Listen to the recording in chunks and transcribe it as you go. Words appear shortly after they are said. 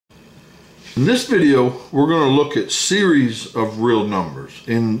In this video, we're going to look at series of real numbers.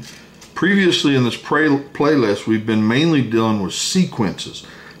 Previously in this playlist, we've been mainly dealing with sequences.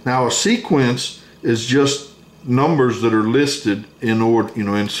 Now, a sequence is just numbers that are listed in order,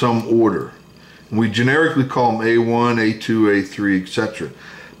 in some order. And we generically call them A1, A2, A3, etc.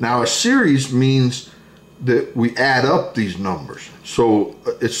 Now, a series means that we add up these numbers. So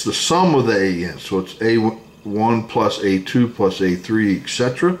it's the sum of the AN. So it's A1 plus A2 plus A3,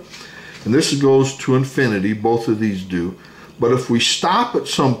 etc. And this goes to infinity, both of these do. But if we stop at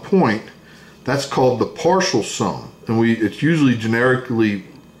some point, that's called the partial sum. And it's usually generically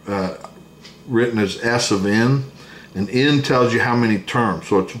written as S of n. And n tells you how many terms.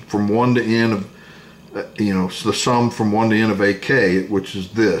 So it's from 1 to n of, it's the sum from 1 to n of AK, which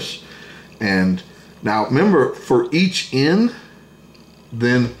is this. And now remember, for each n,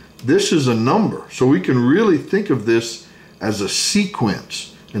 then this is a number. So we can really think of this as a sequence.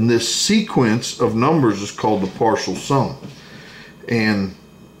 And this sequence of numbers is called the partial sum. And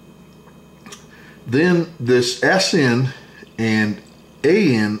then this Sn and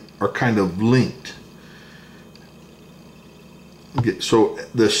An are kind of linked. Okay, so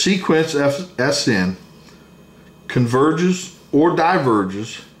the sequence Sn converges or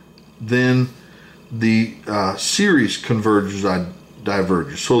diverges, then the series converges or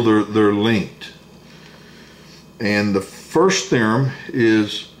diverges. So they're linked. And the first theorem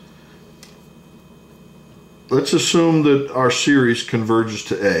is, let's assume that our series converges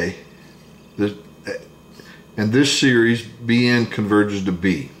to A, and this series Bn converges to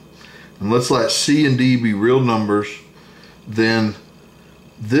B. And let's let C and D be real numbers. Then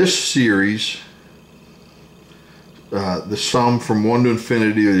this series, the sum from 1 to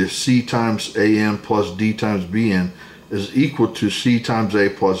infinity of C times An plus D times Bn is equal to C times A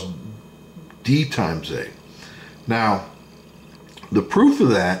plus D times A. Now, the proof of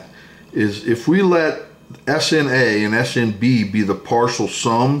that is if we let Sna and Snb be the partial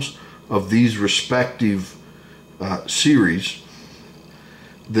sums of these respective series,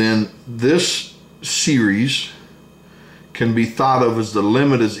 then this series can be thought of as the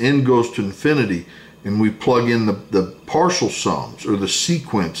limit as n goes to infinity, and we plug in the partial sums or the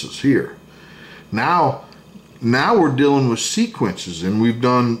sequences here. Now we're dealing with sequences, and we've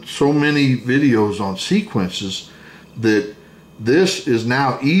done so many videos on sequences that this is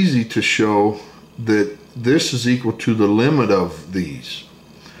now easy to show that this is equal to the limit of these.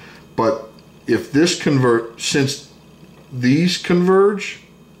 But if this since these converge,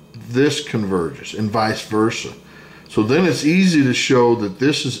 this converges, and vice versa. So then it's easy to show that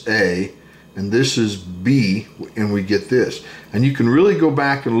this is A and this is B, and we get this. And you can really go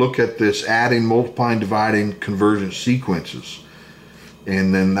back and look at this adding, multiplying, dividing, convergent sequences.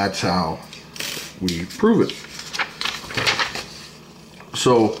 And then that's how we prove it.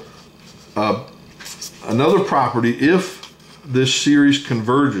 So another property, if this series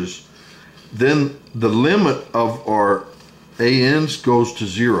converges, then the limit of our ANs goes to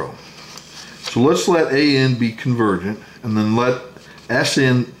 0. So let's let AN be convergent, and then let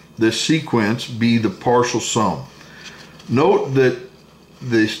Sn, this sequence, be the partial sum. Note that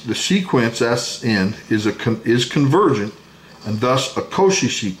the sequence Sn is convergent, and thus a Cauchy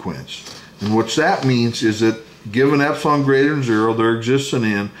sequence. And what that means is that given epsilon greater than 0, there exists an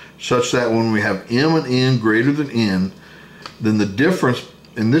n such that when we have m and n greater than n, then the difference,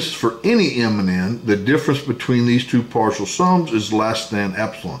 and this is for any m and n, the difference between these two partial sums is less than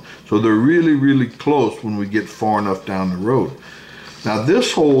epsilon. So they're really, really close when we get far enough down the road. Now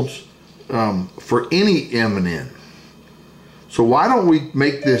this holds for any m and n. So why don't we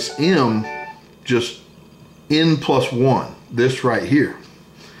make this m just n plus 1, this right here?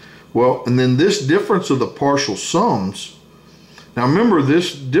 Well, and then this difference of the partial sums, now remember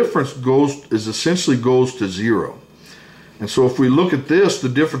this difference essentially goes to 0. And so if we look at this, the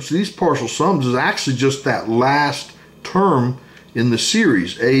difference of these partial sums is actually just that last term in the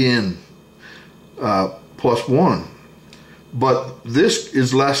series, An plus 1. But this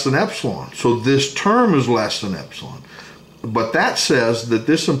is less than epsilon, so this term is less than epsilon. But that says that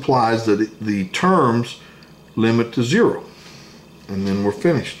this implies that the terms limit to 0. And then we're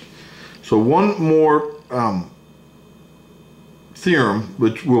finished. So one more theorem,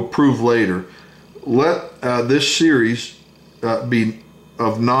 which we'll prove later. Let this series be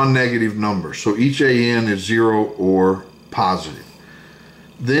of non-negative numbers. So each An is 0 or positive.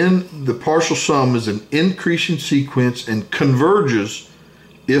 Then the partial sum is an increasing sequence and converges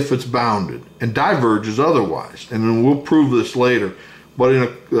if it's bounded, and diverges otherwise. And then we'll prove this later. But in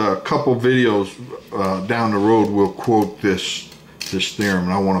a couple videos down the road, we'll quote this this theorem,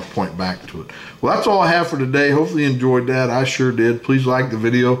 and I want to point back to it. Well, that's all I have for today. Hopefully you enjoyed that. I sure did. Please like the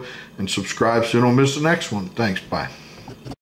video and subscribe so you don't miss the next one. Thanks. Bye.